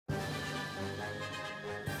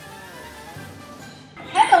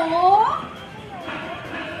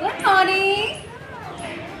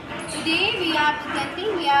are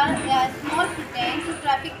presenting here a small pretend to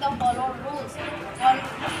traffic the follow rules or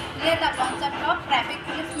clear the concept of traffic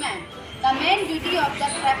policeman. The main duty of the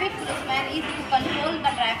traffic policeman is to control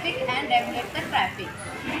the traffic and regulate the traffic.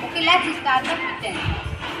 Okay, let's start the pretend.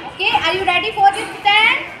 Okay, are you ready for this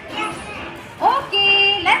pretend? Yes.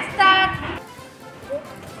 Okay, let's start.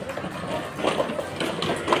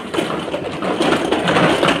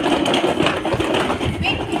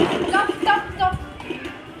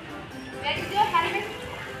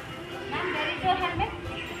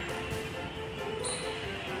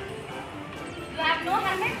 No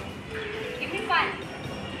helmet? Give me 5.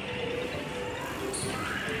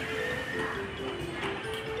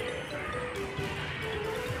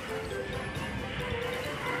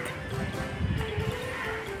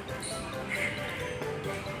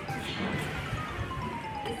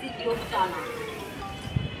 This is your chana.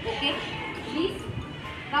 Okay? Please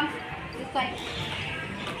come this side.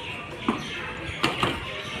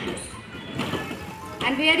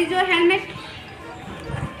 And where is your helmet?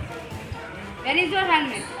 Where is your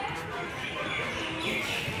helmet?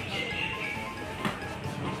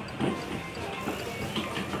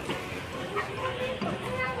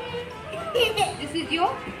 This is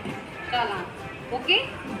your challan. Okay?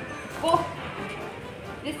 Go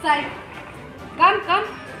this side. Come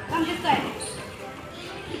this side.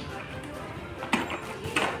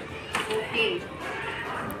 Okay.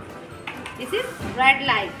 This is red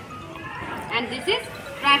light. And this is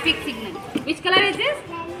traffic signal. Which color is this?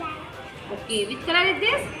 Okay, which color is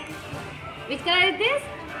this? Which color is this?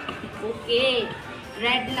 Okay,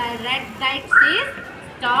 red light says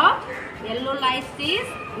stop, yellow light says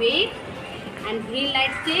wait, and green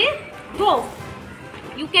light says go.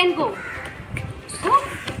 You can go. Go.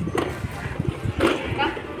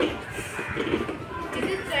 Come. This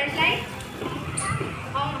is red light.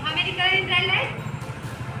 How many colors in red light?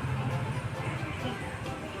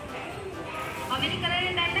 How many colors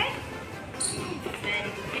in red light? Very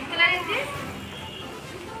good. Which color is this?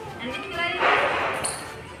 And which color is this?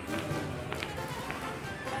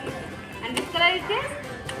 And which color is this?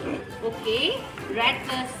 Okay. Red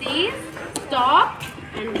color says stop,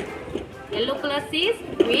 and yellow color says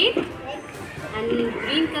wait, and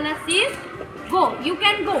green color says go. You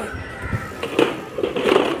can go.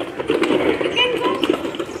 You can go.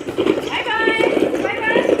 Bye bye. Bye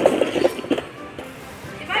bye.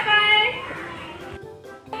 Say bye bye.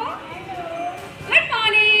 Good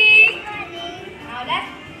morning. Now let's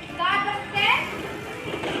start the test.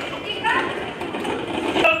 Okay, come.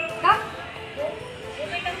 Come.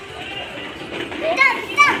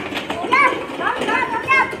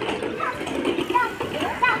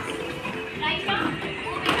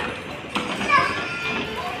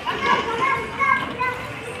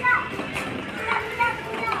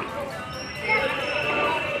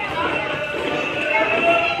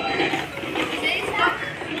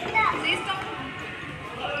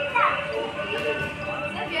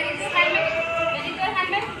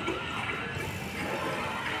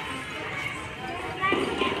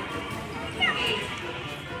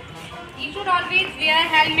 You should always wear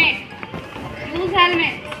helmet. Use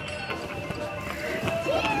helmet.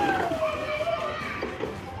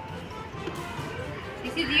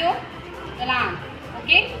 This is your challan.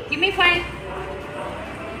 Okay? Give me 5.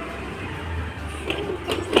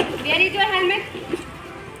 Where is your helmet?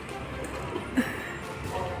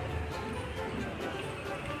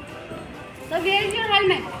 So where is your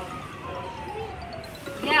helmet?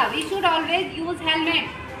 Yeah, we should always use helmet.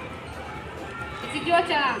 This is your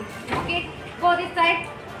challan. Okay, go this side.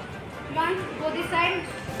 Come on, go this side.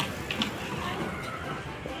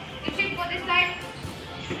 You should go this side.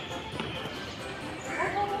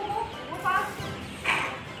 Go fast.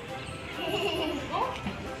 Go.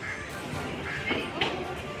 Very good.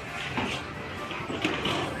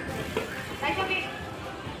 Right away.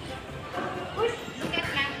 Push. Look at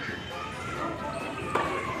man.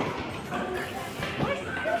 Push.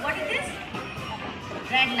 What is this?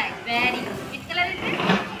 Red light. Very good. Which color is this?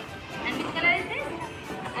 And which color is this?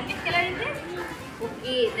 And which color is this?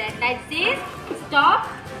 Okay, red light says stop,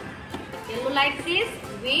 yellow light says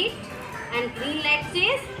wait, and green light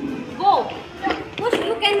says go. Push,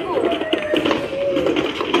 you can go.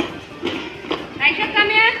 Raisha, come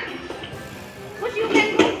here. Push, you can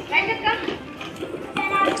go. Raisha, come.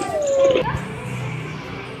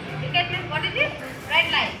 Look at this. What is this? Red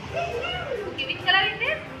light. Okay, which color is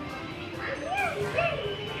this?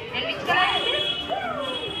 And which color is this?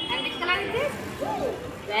 And which color is this?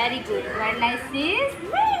 Very good. Red light says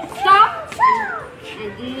stop, and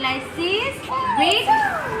green light says wait,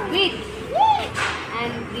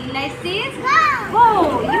 and green light says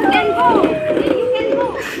go. You can go. You can go.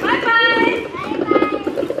 Bye bye.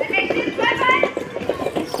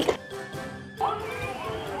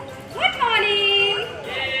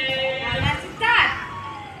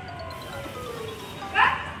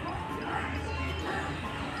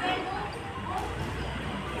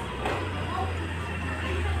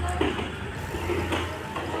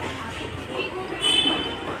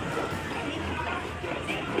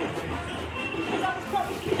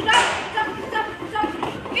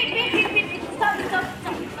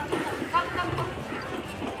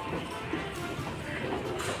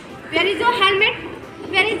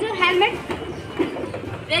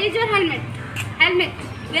 is your helmet? Helmet.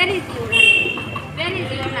 Where is your helmet? Where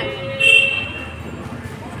is your helmet?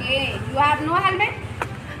 Okay, you have no helmet?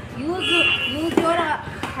 Use your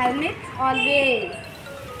helmet always.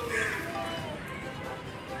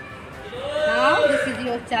 Now this is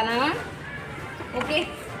your challan. Okay,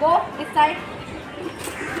 go this side.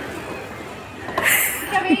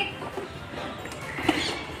 Wait.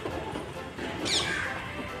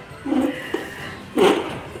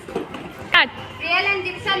 Real and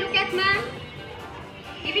Diksha, look at ma'am.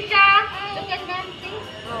 Divisha, look at ma'am.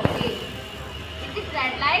 Okay. Is this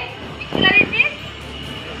red light? Which color is this?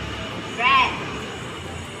 Red.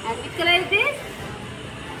 And which color is this?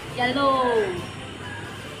 Yellow.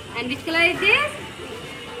 And which color is this?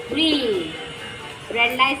 Green.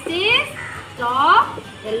 Red light says stop.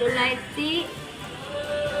 Yellow light says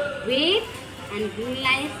wait. And green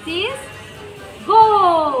light says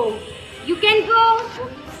go. You can go.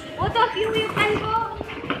 Both of you, you can go.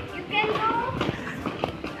 You can go.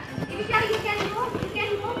 Divisha, you can